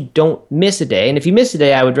long as you don't miss a day, and if you miss a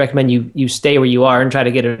day, I would recommend you stay where you are and try to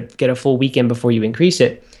get a full weekend before you increase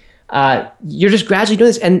it. You're just gradually doing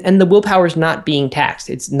this, and the willpower is not being taxed.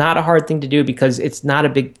 It's not a hard thing to do because it's not a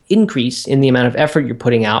big increase in the amount of effort you're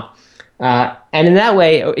putting out. And in that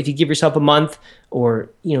way, if you give yourself a month or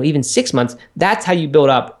even 6 months, that's how you build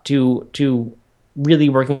up to really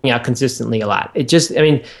working out consistently a lot.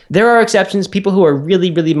 There are exceptions. People who are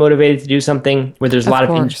really, really motivated to do something where there's a lot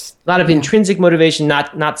of intrinsic motivation,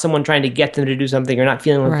 not someone trying to get them to do something or not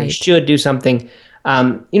feeling like they should do something.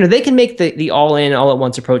 They can make the all in, all at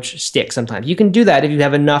once approach stick sometimes. You can do that if you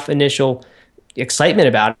have enough initial excitement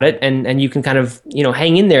about it and you can kind of,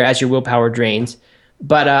 hang in there as your willpower drains.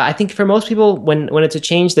 But I think for most people, when it's a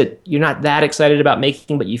change that you're not that excited about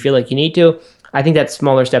making, but you feel like you need to, I think that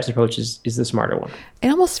smaller steps approach is the smarter one. It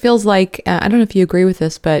almost feels like, I don't know if you agree with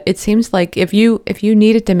this, but it seems like if you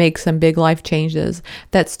needed to make some big life changes,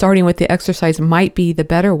 that starting with the exercise might be the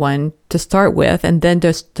better one to start with, and then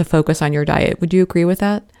just to focus on your diet. Would you agree with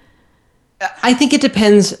that? I think it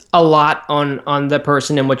depends a lot on the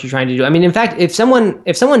person and what you're trying to do. I mean, in fact, if someone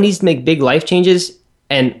needs to make big life changes,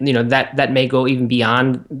 and that may go even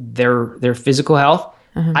beyond their physical health,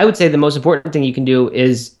 I would say the most important thing you can do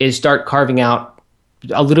is start carving out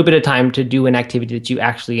a little bit of time to do an activity that you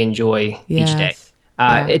actually enjoy each day.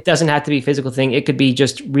 It doesn't have to be a physical thing. It could be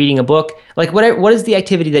just reading a book. Like what is the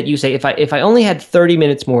activity that you say, if I only had 30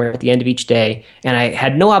 minutes more at the end of each day and I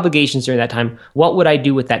had no obligations during that time, what would I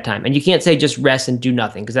do with that time? And you can't say just rest and do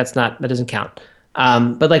nothing, because that doesn't count.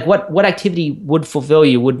 But like what activity would fulfill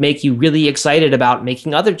you, would make you really excited about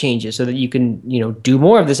making other changes so that you can, do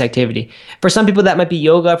more of this activity. For some people that might be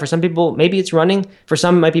yoga, for some people maybe it's running, for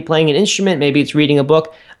some it might be playing an instrument, maybe it's reading a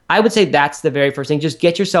book. I would say that's the very first thing. Just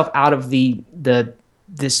get yourself out of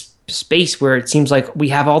this space where it seems like we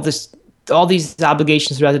have all these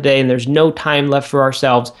obligations throughout the day and there's no time left for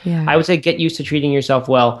ourselves. I would say get used to treating yourself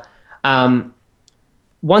well.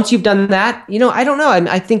 Once you've done that, I don't know.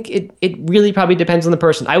 I think it really probably depends on the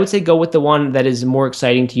person. I would say go with the one that is more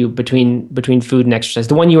exciting to you between food and exercise,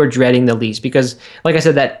 the one you are dreading the least. Because like I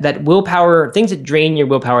said, that willpower, things that drain your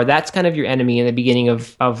willpower, that's kind of your enemy in the beginning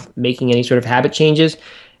of making any sort of habit changes.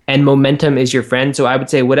 And momentum is your friend. So I would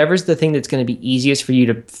say whatever's the thing that's going to be easiest for you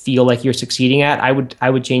to feel like you're succeeding at, I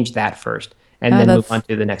would change that first and then move on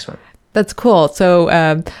to the next one. That's cool.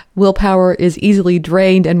 So willpower is easily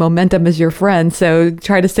drained and momentum is your friend. So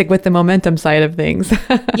try to stick with the momentum side of things.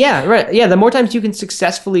 Yeah, right. Yeah, the more times you can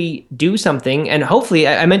successfully do something, and hopefully,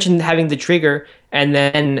 I mentioned having the trigger and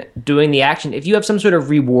then doing the action. If you have some sort of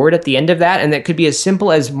reward at the end of that, and that could be as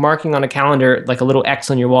simple as marking on a calendar, like a little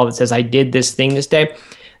X on your wall that says, I did this thing this day.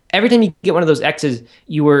 Every time you get one of those X's,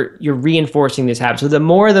 you're reinforcing this habit. So the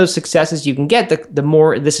more of those successes you can get, the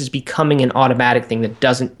more this is becoming an automatic thing that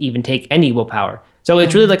doesn't even take any willpower. So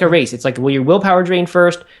it's really like a race. It's like, will your willpower drain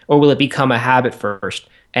first, or will it become a habit first?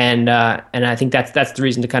 And I think that's the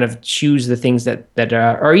reason to kind of choose the things that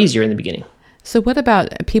are easier in the beginning. So what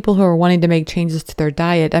about people who are wanting to make changes to their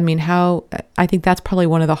diet? I mean, I think that's probably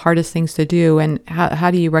one of the hardest things to do. And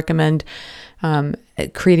how do you recommend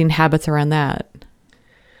creating habits around that?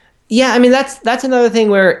 Yeah, I mean, that's another thing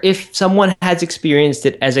where if someone has experienced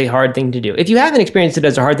it as a hard thing to do, if you haven't experienced it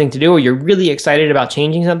as a hard thing to do, or you're really excited about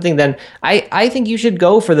changing something, then I think you should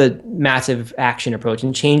go for the massive action approach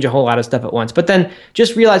and change a whole lot of stuff at once. But then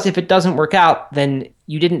just realize if it doesn't work out, then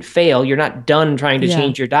you didn't fail. You're not done trying to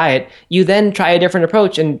change your diet. You then try a different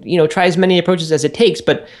approach and, try as many approaches as it takes.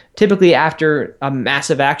 But typically after a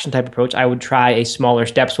massive action type approach, I would try a smaller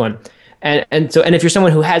steps one. And if you're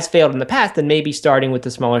someone who has failed in the past, then maybe starting with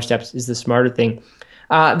the smaller steps is the smarter thing.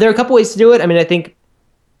 There are a couple ways to do it. I mean, I think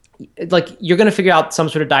like you're going to figure out some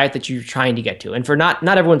sort of diet that you're trying to get to. And for not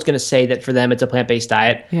everyone's going to say that for them it's a plant-based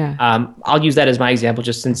diet. I'll use that as my example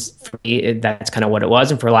just since for me that's kind of what it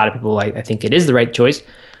was. And for a lot of people, I think it is the right choice.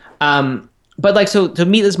 But like, so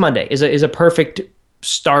Meatless Monday is a perfect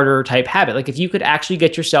starter type habit. Like if you could actually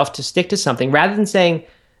get yourself to stick to something rather than saying,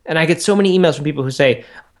 and I get so many emails from people who say,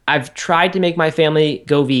 I've tried to make my family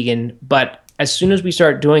go vegan, but as soon as we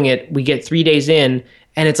start doing it, we get 3 days in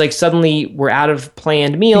and it's like suddenly we're out of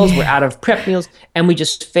planned meals, we're out of prep meals, and we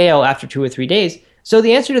just fail after 2 or 3 days. So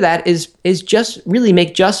the answer to that is just really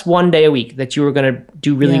make just one day a week that you are going to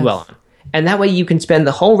do really well on. And that way you can spend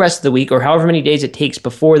the whole rest of the week or however many days it takes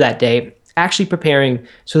before that day actually preparing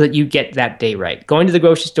so that you get that day right. Going to the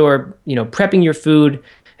grocery store, prepping your food,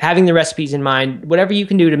 having the recipes in mind, whatever you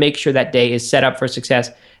can do to make sure that day is set up for success.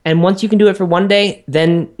 And once you can do it for one day,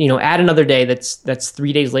 then, add another day that's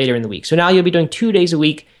 3 days later in the week. So now you'll be doing 2 days a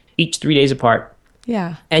week, each 3 days apart.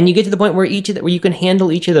 Yeah. And you get to the point where where you can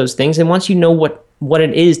handle each of those things. And once you know what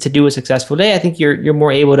it is to do a successful day, I think you're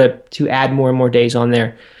more able to add more and more days on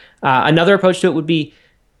there. Another approach to it would be,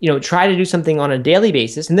 try to do something on a daily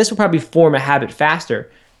basis. And this will probably form a habit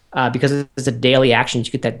faster because it's a daily action. You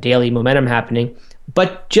get that daily momentum happening.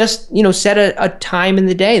 But just, set a time in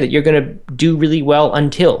the day that you're going to do really well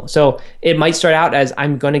until. So it might start out as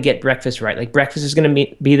I'm going to get breakfast right. Like breakfast is going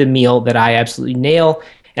to be the meal that I absolutely nail.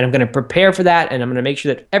 And I'm going to prepare for that. And I'm going to make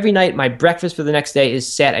sure that every night my breakfast for the next day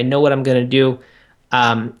is set. I know what I'm going to do.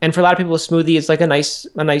 And for a lot of people, a smoothie is like a nice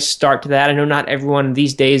start to that. I know not everyone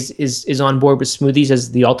these days is on board with smoothies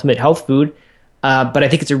as the ultimate health food. But I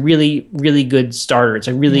think it's a really, really good starter. It's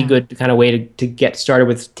a really good kind of way to get started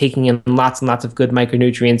with taking in lots and lots of good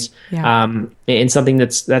micronutrients in something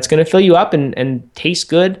that's going to fill you up and taste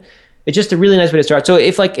good. It's just a really nice way to start. So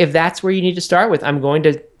if that's where you need to start with, I'm going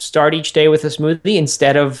to start each day with a smoothie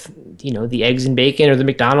instead of, the eggs and bacon or the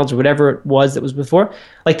McDonald's or whatever it was that was before.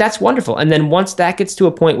 Like that's wonderful. And then once that gets to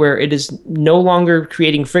a point where it is no longer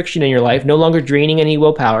creating friction in your life, no longer draining any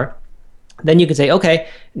willpower, then you can say, okay,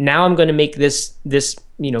 now I'm going to make this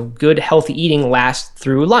good healthy eating last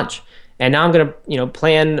through lunch. And now I'm going to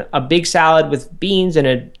plan a big salad with beans and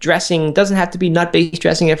a dressing. Doesn't have to be nut-based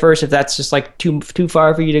dressing at first if that's just like too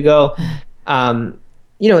far for you to go.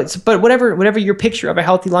 But whatever your picture of a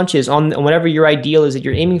healthy lunch is on whatever your ideal is that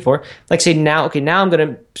you're aiming for, like say now I'm going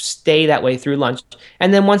to stay that way through lunch.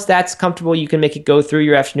 And then once that's comfortable, you can make it go through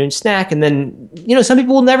your afternoon snack. And then, some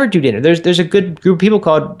people will never do dinner. There's a good group of people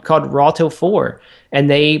called Raw Till 4,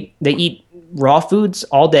 and they eat raw foods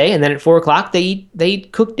all day. And then at 4:00, they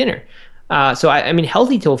eat cooked dinner. So I mean,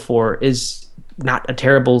 healthy till 4 is not a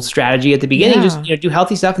terrible strategy at the beginning. Just do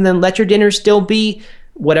healthy stuff and then let your dinner still be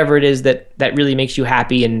whatever it is that really makes you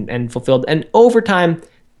happy and fulfilled. And over time,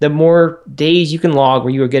 the more days you can log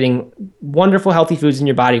where you are getting wonderful healthy foods in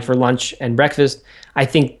your body for lunch and breakfast, I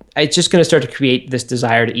think it's just going to start to create this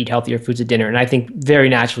desire to eat healthier foods at dinner. And I think very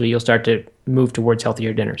naturally you'll start to move towards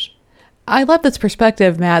healthier dinners. I love this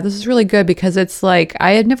perspective, Matt. This is really good because it's like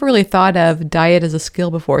I had never really thought of diet as a skill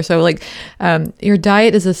before. So like your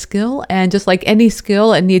diet is a skill, and just like any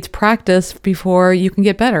skill, it needs practice before you can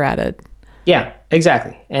get better at it. Yeah,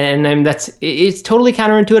 exactly. And it's totally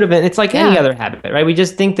counterintuitive, and it's like any other habit, right? We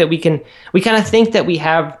just think that we kind of think that we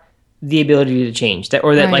have the ability to change that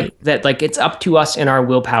it's up to us and our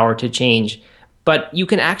willpower to change. But you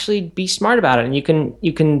can actually be smart about it, and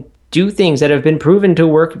you can do things that have been proven to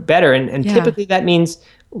work better. And typically that means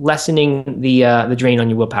lessening the drain on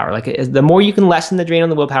your willpower. Like the more you can lessen the drain on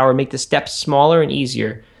the willpower, make the steps smaller and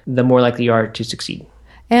easier, the more likely you are to succeed.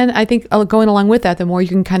 And I think going along with that, the more you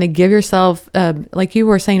can kind of give yourself, like you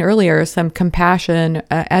were saying earlier, some compassion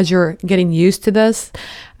as you're getting used to this.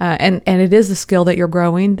 And it is a skill that you're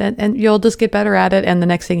growing, and you'll just get better at it. And the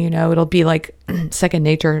next thing you know, it'll be like second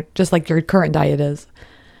nature, just like your current diet is.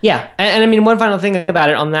 Yeah. And I mean, one final thing about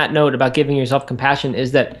it on that note about giving yourself compassion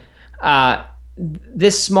is that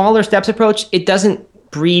this smaller steps approach, it doesn't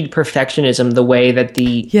breed perfectionism the way that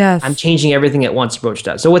the I'm changing everything at once approach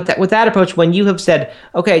does. So with that approach, when you have said,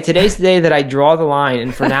 okay, today's the day that I draw the line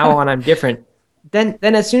and from now on I'm different, then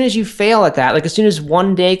as soon as you fail at that, like as soon as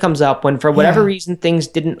one day comes up when for whatever reason things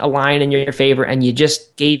didn't align in your favor and you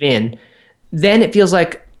just gave in, then it feels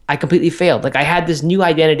like I completely failed. Like I had this new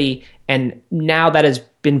identity and now that has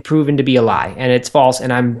been proven to be a lie and it's false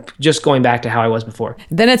and I'm just going back to how I was before.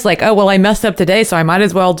 Then it's like, oh, well, I messed up today, so I might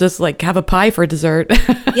as well just like have a pie for dessert.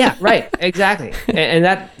 Yeah, right. Exactly. And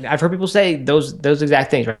that I've heard people say those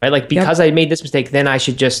exact things, right? Like because I made this mistake, then I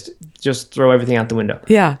should just throw everything out the window.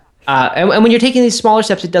 Yeah. And when you're taking these smaller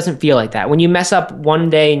steps, it doesn't feel like that. When you mess up one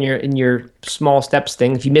day in your small steps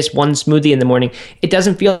thing, if you miss one smoothie in the morning, it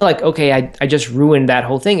doesn't feel like, okay, I just ruined that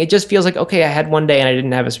whole thing. It just feels like, okay, I had one day and I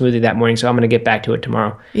didn't have a smoothie that morning, so I'm going to get back to it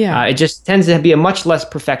tomorrow. Yeah. It just tends to be a much less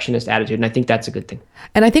perfectionist attitude, and I think that's a good thing.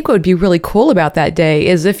 And I think what would be really cool about that day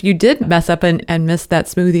is if you did mess up and miss that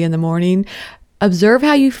smoothie in the morning, observe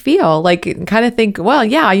how you feel, like kind of think, well,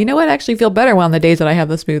 yeah, you know what? I actually feel better on the days that I have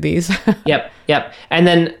the smoothies. Yep. And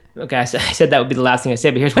then, okay, I said that would be the last thing I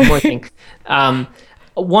said, but here's one more thing.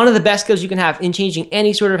 One of the best skills you can have in changing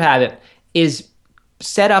any sort of habit is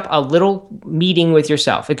set up a little meeting with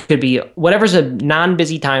yourself. It could be whatever's a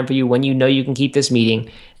non-busy time for you when you know you can keep this meeting.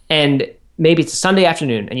 And maybe it's a Sunday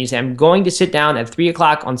afternoon and you say, I'm going to sit down at 3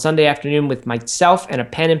 o'clock on Sunday afternoon with myself and a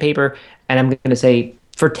pen and paper. And I'm going to say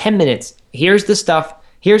for 10 minutes, here's the stuff.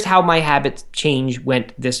 Here's how my habits change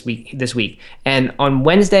went this week. And on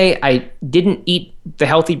Wednesday, I didn't eat the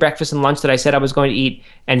healthy breakfast and lunch that I said I was going to eat.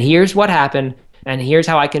 And here's what happened. And here's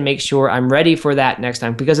how I can make sure I'm ready for that next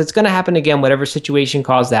time, because it's going to happen again, whatever situation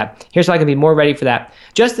caused that. Here's how I can be more ready for that.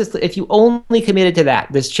 Just as if you only committed to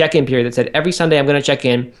that, this check-in period that said every Sunday I'm going to check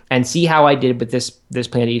in and see how I did with this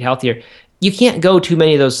plan to eat healthier. You can't go too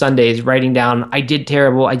many of those Sundays writing down, I did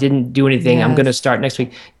terrible, I didn't do anything, yes, I'm going to start next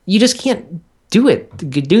week. You just can't do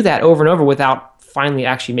that over and over without finally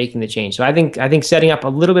actually making the change. So I think setting up a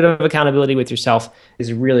little bit of accountability with yourself is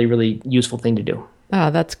a really, really useful thing to do. Oh,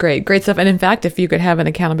 that's great. Great stuff. And in fact, if you could have an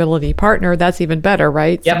accountability partner, that's even better,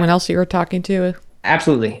 right? Yep. Someone else you're talking to.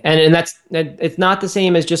 Absolutely. And it's not the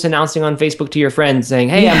same as just announcing on Facebook to your friends saying,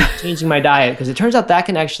 hey, I'm changing my diet, because it turns out that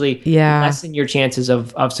can actually lessen your chances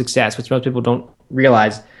of success, which most people don't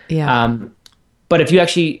realize. Yeah. But if you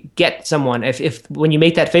actually get someone, if when you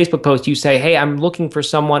make that Facebook post, you say, hey, I'm looking for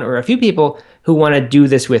someone or a few people who want to do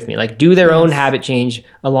this with me, like do their own habit change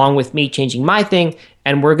along with me changing my thing.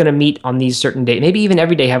 And we're going to meet on these certain days, maybe even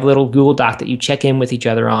every day, have a little Google Doc that you check in with each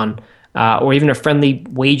other on, or even a friendly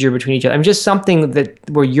wager between each other. I mean, just something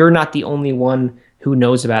where you're not the only one who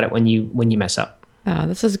knows about it when you mess up. Oh,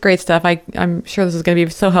 this is great stuff. I'm sure this is going to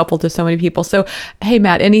be so helpful to so many people. So, hey,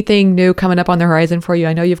 Matt, anything new coming up on the horizon for you?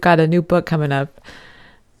 I know you've got a new book coming up.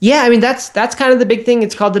 Yeah, I mean, that's kind of the big thing.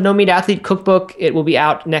 It's called the No Meat Athlete Cookbook. It will be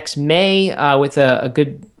out next May with a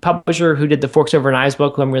good publisher who did the Forks Over Knives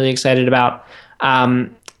book, who I'm really excited about.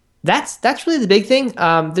 That's really the big thing.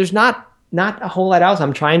 There's not a whole lot else.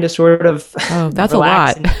 I'm trying to sort of that's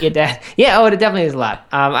relax a lot. It definitely is a lot.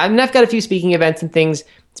 I've got a few speaking events and things.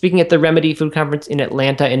 Speaking at the Remedy Food Conference in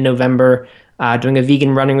Atlanta in November, doing a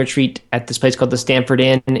vegan running retreat at this place called the Stanford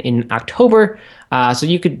Inn in October. So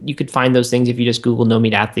you could find those things if you just Google No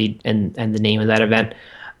Meat Athlete and the name of that event.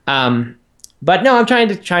 But no, I'm trying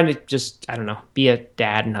to just, I don't know, be a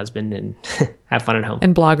dad and husband and have fun at home.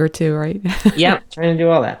 And blogger too, right? Yeah, trying to do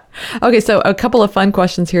all that. Okay, so a couple of fun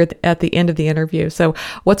questions here at the end of the interview. So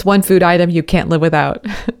what's one food item you can't live without?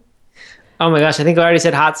 Oh my gosh, I think I already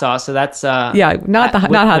said hot sauce, so that's not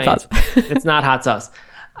hot sauce. It's not hot sauce.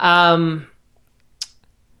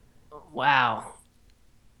 Wow.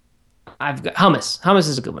 I've got hummus. Hummus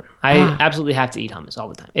is a good one. I absolutely have to eat hummus all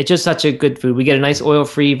the time. It's just such a good food. We get a nice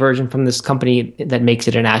oil-free version from this company that makes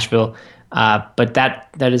it in Asheville. But that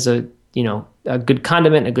is a good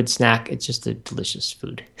condiment, a good snack. It's just a delicious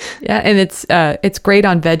food. Yeah, and it's great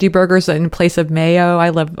on veggie burgers in place of mayo. I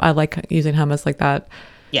like using hummus like that.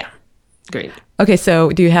 Yeah. Great. Okay,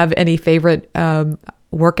 so do you have any favorite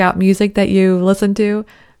workout music that you listen to?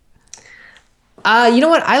 You know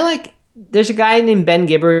what? There's a guy named Ben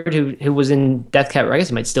Gibbard who was in Death Cab, or I guess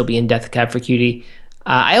he might still be in Death Cab for Cutie.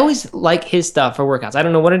 I always like his stuff for workouts. I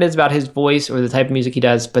don't know what it is about his voice or the type of music he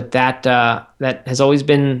does, but that has always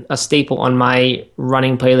been a staple on my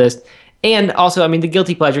running playlist. And also, I mean, the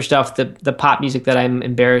guilty pleasure stuff, the pop music that I'm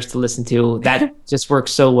embarrassed to listen to, that just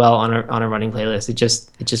works so well on a running playlist.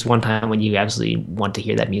 It's just one time when you absolutely want to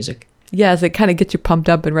hear that music. Yes, it kind of gets you pumped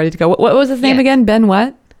up and ready to go. What was his name again? Ben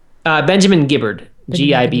what? Benjamin Gibbard.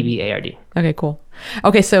 Gibbard. Okay, cool.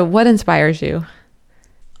 Okay, so what inspires you?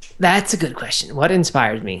 That's a good question. What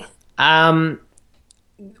inspires me?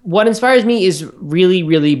 What inspires me is really,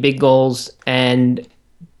 really big goals and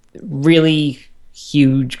really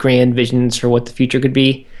huge, grand visions for what the future could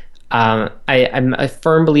be. I'm a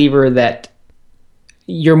firm believer that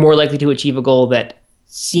you're more likely to achieve a goal that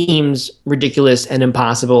seems ridiculous and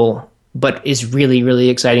impossible, but is really, really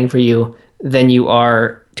exciting for you than you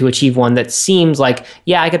are to achieve one that seems like,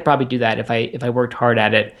 yeah, I could probably do that if I worked hard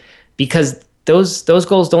at it, because those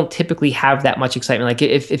goals don't typically have that much excitement. Like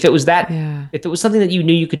if it was if it was something that you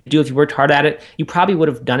knew you could do if you worked hard at it, you probably would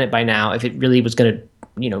have done it by now if it really was going to,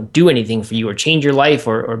 do anything for you or change your life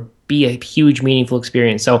or be a huge, meaningful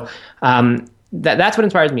experience. So that's what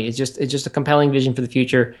inspires me. It's just a compelling vision for the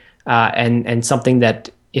future, and something that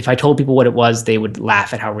if I told people what it was, they would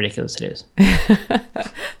laugh at how ridiculous it is.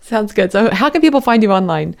 Sounds good. So how can people find you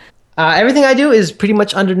online? Everything I do is pretty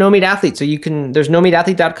much under No Meat Athlete. So there's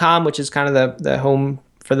nomeatathlete.com, which is kind of the home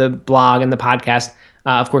for the blog and the podcast.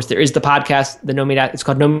 Of course, there is the podcast, it's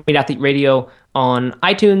called No Meat Athlete Radio on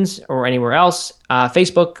iTunes or anywhere else.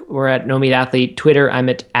 Facebook, we're at No Meat Athlete. Twitter, I'm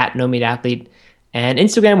at No Meat Athlete. And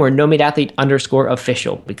Instagram, we're No Meat Athlete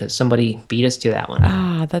 _official, because somebody beat us to that one.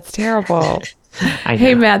 That's terrible.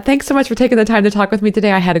 Hey, Matt, thanks so much for taking the time to talk with me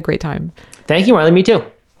today. I had a great time. Thank you, Marley. Me too.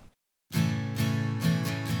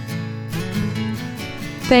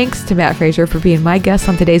 Thanks to Matt Fraser for being my guest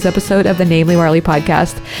on today's episode of the Namely Marley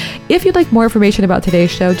podcast. If you'd like more information about today's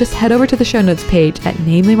show, just head over to the show notes page at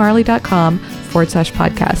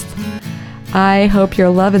namelymarley.com/podcast. I hope you're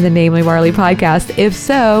loving the Namely Marley podcast. If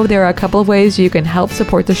so, there are a couple of ways you can help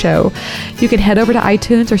support the show. You can head over to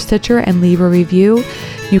iTunes or Stitcher and leave a review.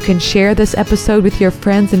 You can share this episode with your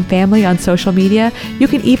friends and family on social media. You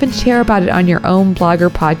can even share about it on your own blog or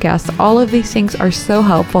podcast. All of these things are so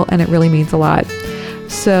helpful, and it really means a lot.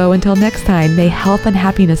 So until next time, may health and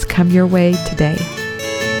happiness come your way today.